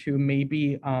on to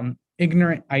maybe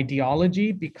ignorant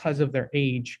ideology because of their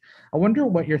age. I wonder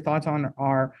what your thoughts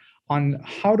are on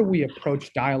how do we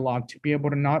approach dialogue to be able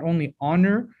to not only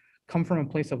come from a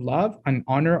place of love and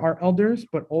honor our elders,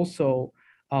 but also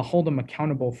hold them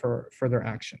accountable for their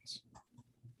actions.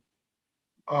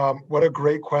 What a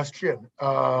great question,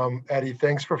 Eddie.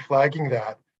 Thanks for flagging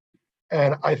that.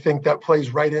 And I think that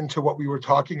plays right into what we were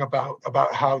talking about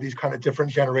how these kind of different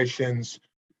generations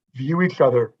view each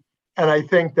other. And I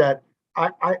think that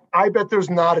I bet there's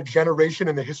not a generation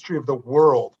in the history of the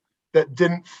world that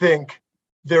didn't think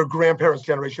their grandparents'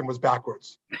 generation was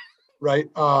backwards, right?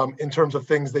 In terms of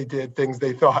things they did, things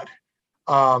they thought.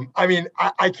 I mean,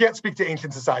 I can't speak to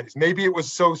ancient societies. Maybe it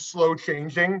was so slow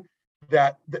changing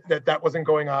that wasn't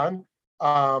going on.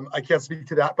 I can't speak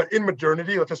to that. But in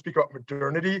modernity, let's just speak about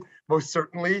modernity. Most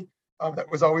certainly, that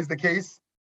was always the case.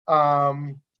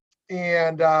 And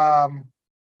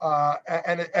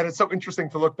it's so interesting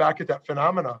to look back at that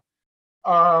phenomena.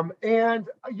 And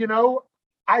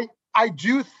I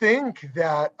do think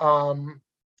that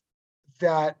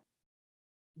that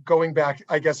going back,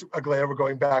 I guess, Aglaya, we're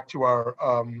going back to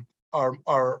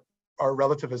our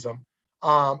relativism.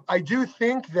 I do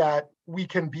think that we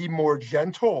can be more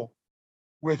gentle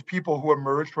with people who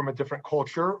emerged from a different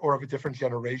culture or of a different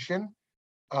generation.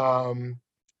 But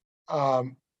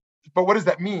what does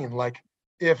that mean? Like,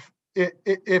 if an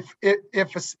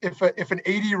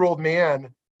 80-year-old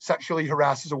man sexually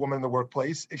harasses a woman in the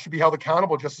workplace, it should be held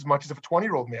accountable just as much as if a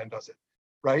 20-year-old man does it,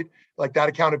 right? Like, that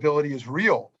accountability is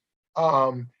real.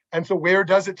 And so where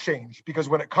does it change? Because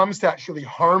when it comes to actually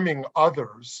harming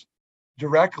others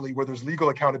directly, where there's legal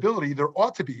accountability, there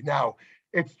ought to be. Now,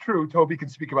 it's true, Toby can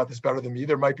speak about this better than me.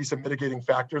 There might be some mitigating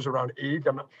factors around age.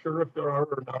 I'm not sure if there are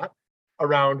or not,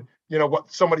 around what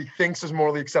somebody thinks is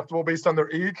morally acceptable based on their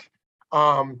age.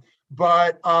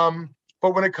 But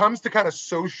when it comes to kind of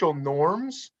social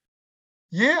norms,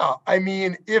 yeah, I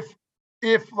mean, if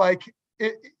I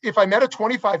met a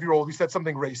 25-year-old who said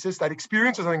something racist, I'd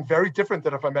experience something very different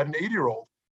than if I met an 80-year-old.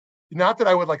 Not that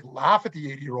I would like laugh at the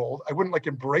 80-year-old, I wouldn't like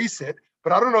embrace it,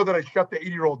 but I don't know that I'd shut the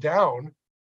 80-year-old down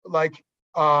like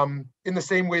in the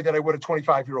same way that I would a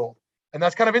 25-year-old. And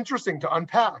that's kind of interesting to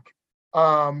unpack.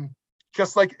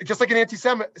 Just like an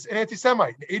anti-Semite, an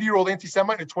 80-year-old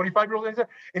anti-Semite, and a 25-year-old anti-Semite.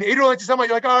 An 80-year-old anti-Semite,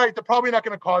 you're like, all right, they're probably not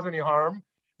going to cause any harm.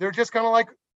 They're just kind of like,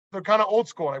 they're kind of old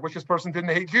school. And I wish this person didn't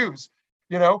hate Jews,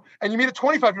 And you meet a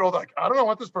 25-year-old, like, I don't know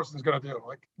what this person's going to do.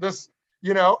 Like this,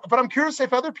 but I'm curious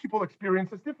if other people experience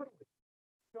this differently.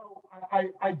 So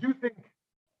I do think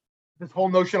this whole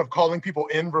notion of calling people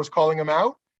in versus calling them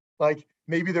out, like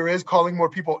maybe there is calling more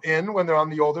people in when they're on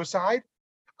the older side.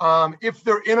 If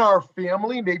they're in our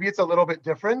family, maybe it's a little bit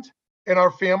different. In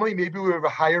our family, maybe we have a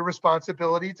higher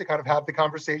responsibility to kind of have the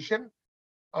conversation,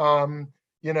 and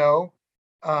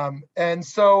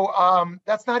so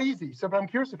that's not easy. So, but I'm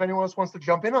curious if anyone else wants to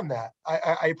jump in on that.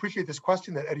 I appreciate this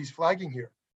question that Eddie's flagging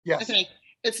here. Yes. Okay.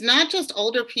 It's not just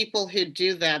older people who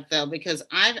do that though, because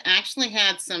I've actually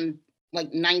had some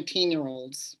like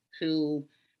 19-year-olds who,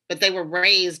 but they were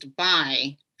raised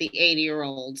by the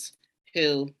 80-year-olds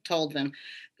who told them.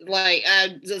 Like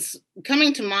this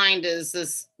coming to mind is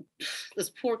this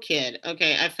poor kid.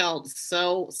 Okay, I felt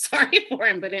so sorry for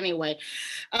him, but anyway,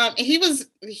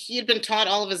 he had been taught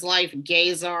all of his life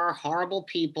gays are horrible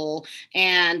people,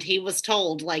 and he was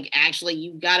told like actually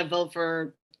you got to vote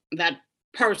for that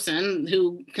person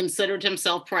who considered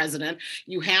himself president.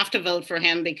 You have to vote for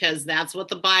him because that's what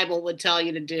the Bible would tell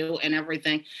you to do and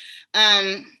everything.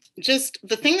 Just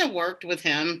the thing that worked with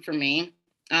him for me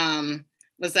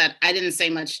was that I didn't say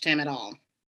much to him at all.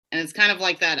 And it's kind of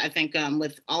like that, I think,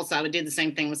 with also, I would do the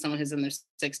same thing with someone who's in their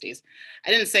 60s. I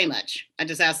didn't say much. I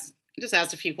just asked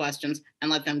a few questions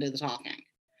and let them do the talking.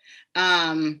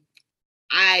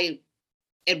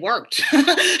 It worked.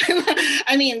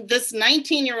 I mean, this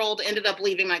 19-year-old ended up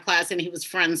leaving my class and he was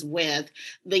friends with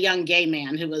the young gay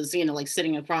man who was, like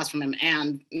sitting across from him.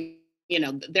 And,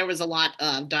 there was a lot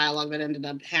of dialogue that ended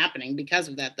up happening because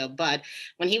of that though. But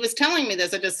when he was telling me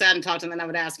this, I just sat and talked to him and I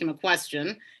would ask him a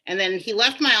question. And then he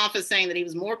left my office saying that he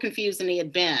was more confused than he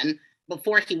had been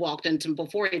before he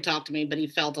talked to me, but he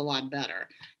felt a lot better.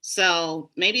 So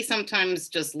maybe sometimes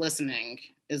just listening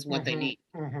is what they need.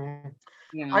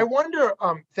 Yeah. I wonder,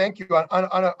 thank you,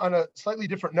 on a slightly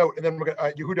different note, and then we're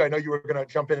gonna, Yehuda, I know you were gonna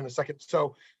jump in a second.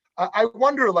 So I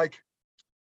wonder, like,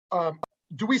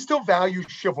 do we still value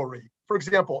chivalry? For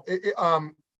example,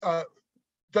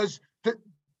 does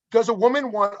a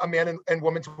woman want a man and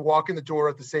woman to walk in the door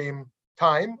at the same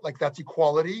time? Like that's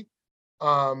equality?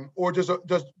 Or does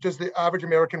the average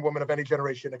American woman of any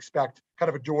generation expect kind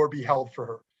of a door be held for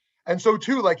her? And so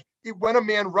too, like when a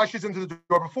man rushes into the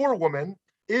door before a woman,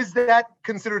 is that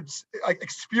considered like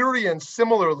experience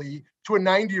similarly to a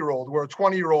 90-year-old where a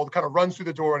 20-year-old kind of runs through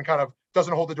the door and kind of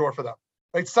doesn't hold the door for them?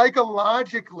 Right?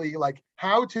 Psychologically, like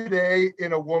how today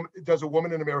does a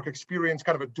woman in America experience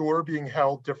kind of a door being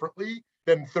held differently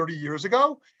than 30 years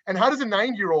ago? And how does a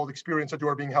 90-year-old experience a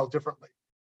door being held differently?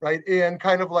 Right? And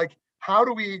kind of like,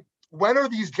 when are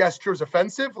these gestures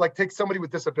offensive? Like take somebody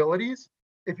with disabilities.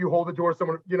 If you hold the door,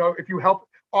 someone, if you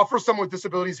offer someone with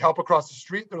disabilities help across the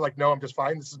street, they're like, no, I'm just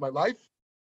fine. This is my life,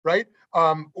 right?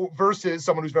 Versus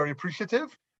someone who's very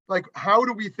appreciative. Like, how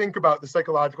do we think about the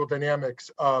psychological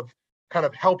dynamics of kind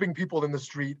of helping people in the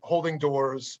street, holding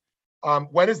doors?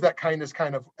 When is that kindness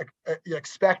kind of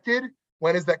expected?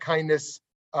 When is that kindness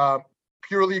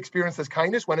purely experienced as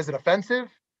kindness? When is it offensive?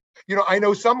 I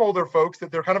know some older folks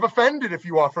that they're kind of offended if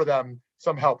you offer them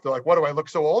some help. They're like, what, do I look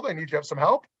so old? I need you to have some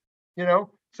help.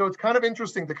 So it's kind of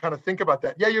interesting to kind of think about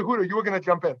that. Yeah, Yehuda, you were going to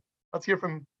jump in. Let's hear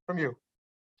from you.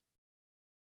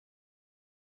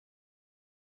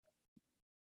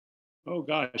 Oh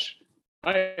gosh,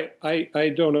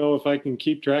 I don't know if I can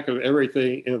keep track of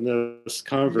everything in this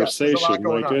conversation. Yeah,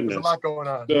 My goodness, there's a lot going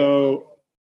on.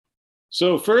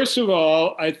 So first of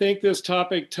all, I think this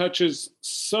topic touches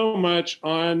so much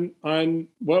on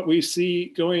what we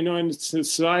see going on in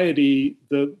society,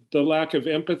 the lack of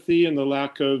empathy and the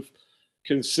lack of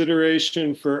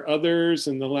consideration for others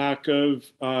and the lack of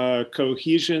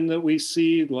cohesion that we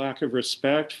see, the lack of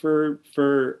respect for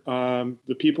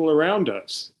the people around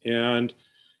us. And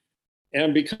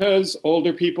because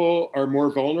older people are more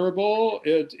vulnerable,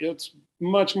 it's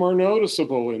much more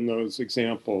noticeable in those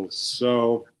examples.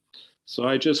 So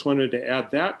I just wanted to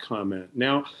add that comment.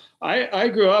 Now, I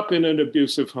grew up in an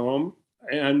abusive home,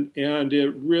 and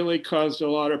it really caused a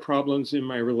lot of problems in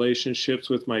my relationships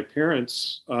with my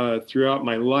parents throughout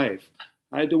my life.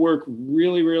 I had to work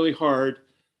really, really hard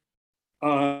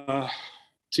to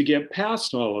get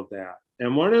past all of that.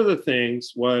 And one of the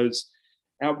things was,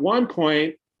 at one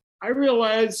point, I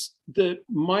realized that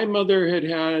my mother had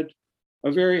had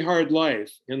a very hard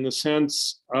life in the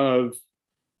sense of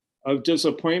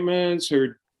disappointments.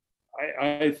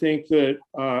 I think that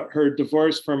her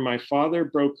divorce from my father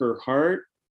broke her heart.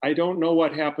 I don't know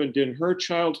what happened in her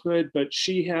childhood, but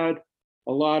she had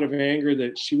a lot of anger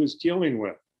that she was dealing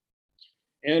with.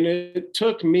 And it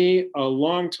took me a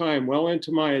long time, well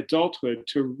into my adulthood,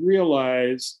 to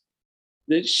realize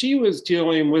that she was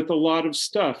dealing with a lot of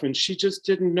stuff and she just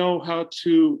didn't know how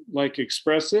to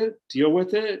express it, deal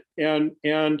with it. And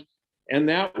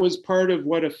that was part of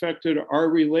what affected our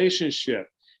relationship.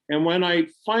 And when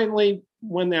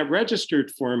that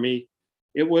registered for me,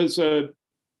 it was a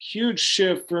huge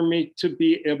shift for me to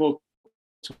be able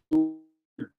to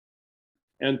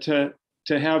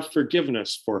have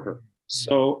forgiveness for her.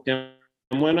 So, and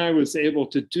when I was able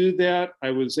to do that,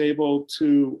 I was able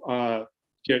to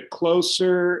get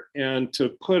closer and to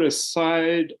put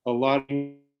aside a lot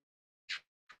of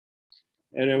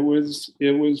and it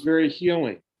was very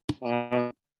healing.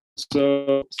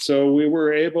 So we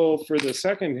were able, for the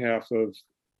second half of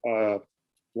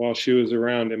while she was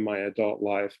around in my adult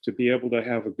life, to be able to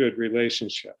have a good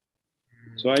relationship.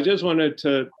 So I just wanted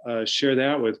to share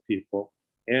that with people.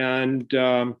 And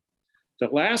the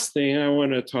last thing I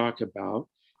want to talk about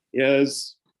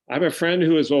is I have a friend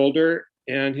who is older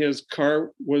and his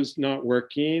car was not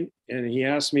working, and he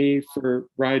asked me for a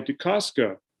ride to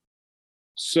Costco.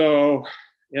 So,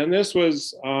 and this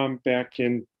was back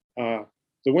in the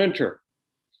winter.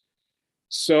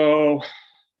 So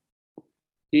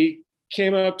he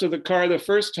came up to the car the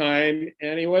first time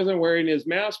and he wasn't wearing his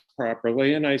mask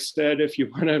properly. And I said, if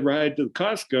you want to ride to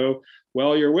Costco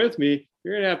while you're with me,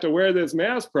 you're going to have to wear this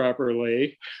mask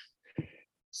properly.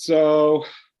 So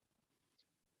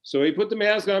he put the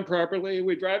mask on properly.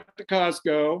 We drive to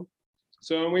Costco.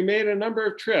 So we made a number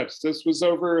of trips. This was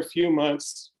over a few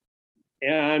months.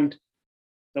 And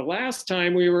the last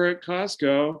time we were at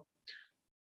Costco,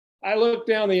 I looked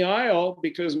down the aisle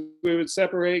because we would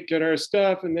separate, get our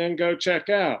stuff, and then go check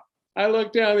out. I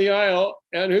looked down the aisle,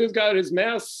 and who's got his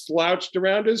mask slouched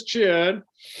around his chin?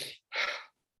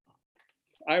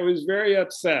 I was very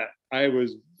upset. I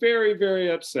was very,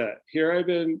 very upset. Here I've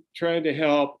been trying to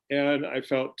help, and I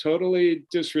felt totally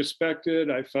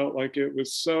disrespected. I felt like it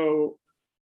was so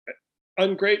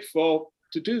ungrateful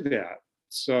to do that.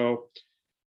 So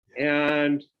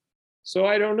I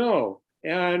don't know.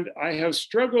 And I have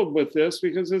struggled with this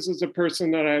because this is a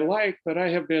person that I like, but I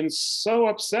have been so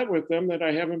upset with them that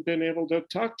I haven't been able to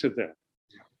talk to them.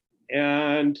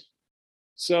 And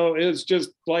so it's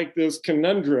just like this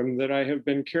conundrum that I have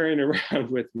been carrying around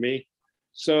with me.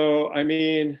 So, I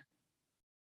mean,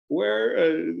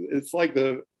 it's like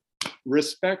the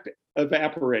respect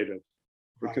evaporated.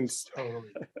 Right. Totally.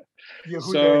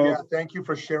 So, yeah, thank you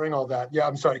for sharing all that. Yeah,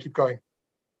 I'm sorry, keep going.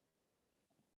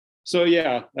 So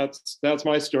yeah, that's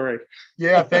my story.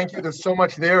 Yeah, thank you. There's so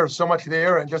much there.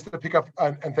 And just to pick up,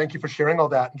 and thank you for sharing all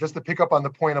that. And just to pick up on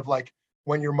the point of like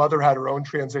when your mother had her own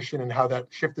transition and how that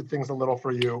shifted things a little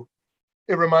for you,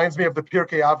 it reminds me of the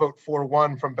Pirkei Avot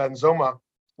 4:1 from Ben Zoma,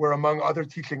 where among other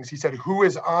teachings, he said, who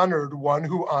is honored? One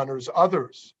who honors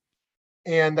others.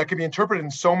 And that can be interpreted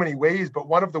in so many ways. But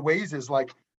one of the ways is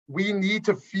like, we need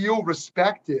to feel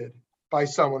respected by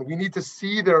someone. We need to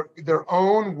see their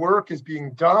own work is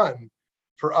being done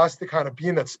for us to kind of be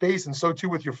in that space. And so too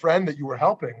with your friend that you were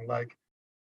helping, like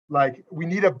we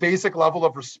need a basic level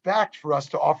of respect for us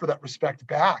to offer that respect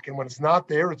back. And when it's not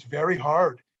there, it's very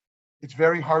hard. It's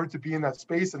very hard to be in that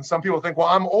space. And some people think, well,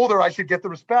 I'm older, I should get the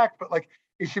respect, but like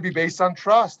it should be based on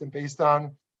trust and based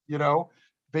on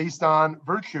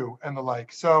virtue and the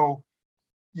like. So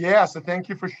yeah, so thank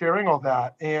you for sharing all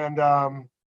that. And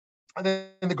then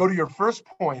to go to your first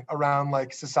point around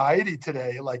like society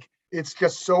today, like it's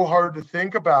just so hard to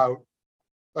think about.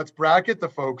 Let's bracket the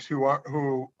folks who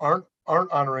aren't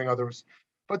honoring others,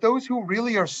 but those who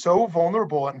really are so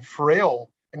vulnerable and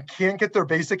frail and can't get their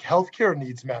basic healthcare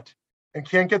needs met and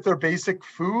can't get their basic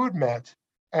food met,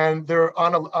 and they're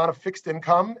on a fixed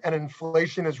income and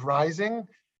inflation is rising,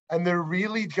 and they're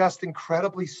really just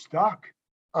incredibly stuck.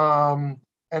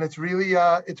 And it's really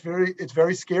it's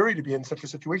very scary to be in such a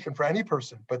situation for any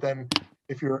person. But then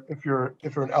if you're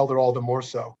an elder, all the more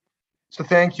so. So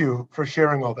thank you for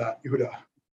sharing all that, Yehuda.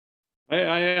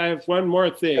 I have one more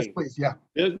thing. Yes, please. Yeah.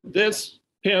 This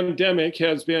pandemic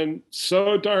has been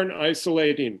so darn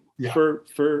isolating for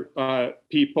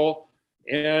people.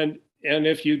 And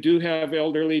if you do have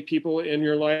elderly people in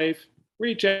your life,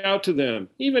 reach out to them,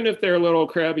 even if they're a little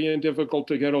crabby and difficult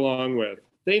to get along with.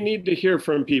 They need to hear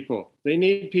from people. They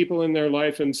need people in their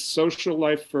life, and social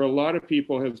life for a lot of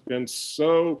people has been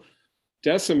so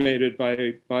decimated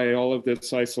by all of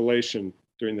this isolation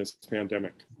during this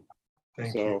pandemic.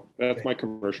 Thank you. That's my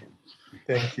commercial.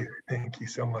 Thank you. Thank you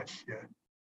so much. Yeah.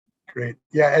 Great.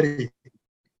 Yeah, Eddie.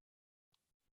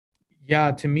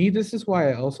 Yeah, to me, this is why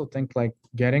I also think like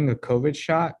getting a COVID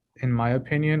shot, in my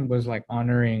opinion, was like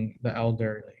honoring the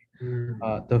elderly.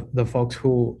 The folks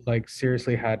who like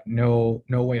seriously had no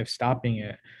way of stopping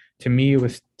it. To me, it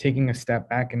was taking a step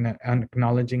back and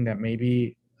acknowledging that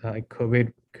maybe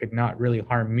COVID could not really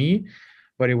harm me,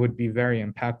 but it would be very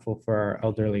impactful for our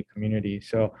elderly community.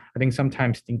 So I think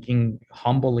sometimes thinking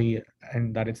humbly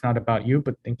and that it's not about you,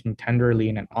 but thinking tenderly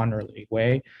in an honorly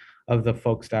way of the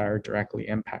folks that are directly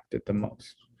impacted the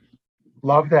most.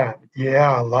 Love that.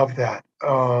 Yeah, I love that.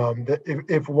 That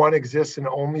if one exists in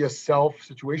only a self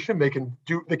situation, they can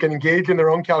engage in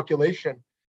their own calculation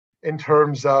in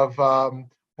terms of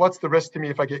what's the risk to me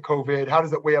if I get COVID? How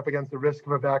does it weigh up against the risk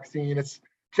of a vaccine? It's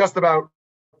just about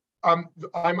I'm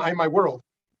my world.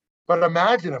 But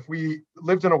imagine if we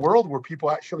lived in a world where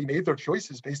people actually made their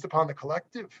choices based upon the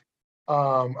collective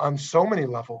on so many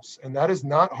levels. And that is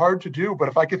not hard to do. But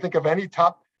if I could think of any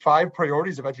top 5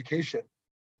 priorities of education,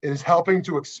 it is helping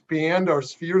to expand our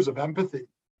spheres of empathy,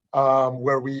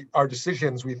 where our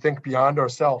decisions, we think beyond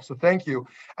ourselves. So thank you.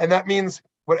 And that means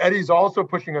what Eddie's also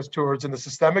pushing us towards in the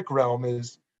systemic realm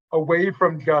is away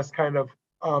from just kind of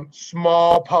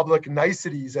small public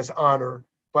niceties as honor,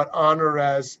 but honor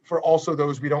as for also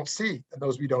those we don't see and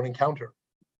those we don't encounter.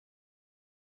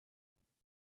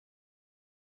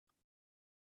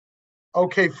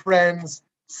 Okay, friends.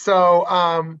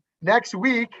 So next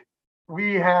week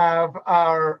we have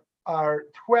our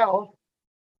 12th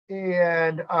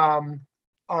and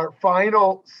our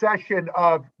final session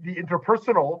of the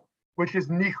interpersonal, which is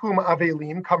Nichum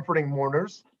Avelim, comforting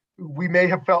mourners. We may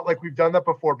have felt like we've done that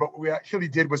before, but what we actually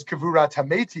did was Kavurat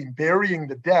Hametim, burying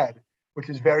the dead, which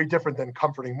is very different than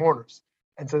comforting mourners.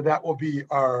 And so that will be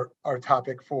our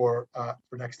topic for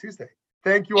next Tuesday.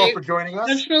 Thank you all for joining us.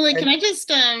 That's really, can I just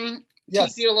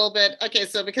yes. tease you a little bit? Okay,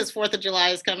 so because 4th of July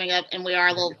is coming up and we are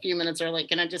a little few minutes early,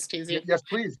 can I just tease you? Yes,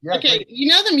 please. Yeah, okay, great. You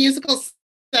know the musical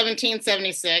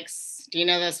 1776? Do you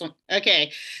know this one?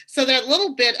 Okay, so that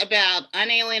little bit about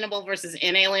unalienable versus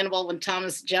inalienable when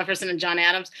Thomas Jefferson and John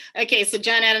Adams. Okay, so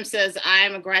John Adams says,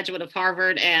 I'm a graduate of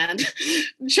Harvard, and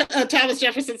Thomas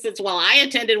Jefferson says, well, I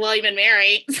attended William and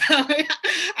Mary. So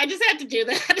I just had to do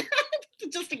that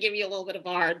just to give you a little bit of a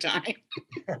hard time.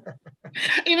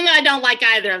 Even though I don't like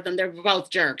either of them, they're both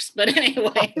jerks. But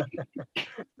anyway.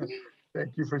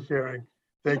 Thank you for sharing.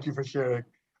 Thank you for sharing.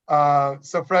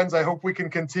 So friends, I hope we can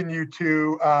continue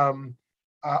to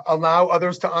allow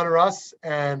others to honor us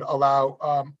and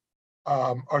allow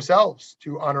ourselves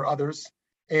to honor others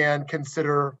and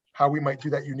consider how we might do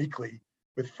that uniquely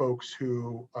with folks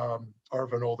who are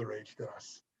of an older age than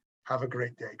us. Have a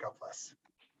great day. God bless.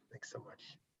 Thanks so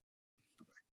much.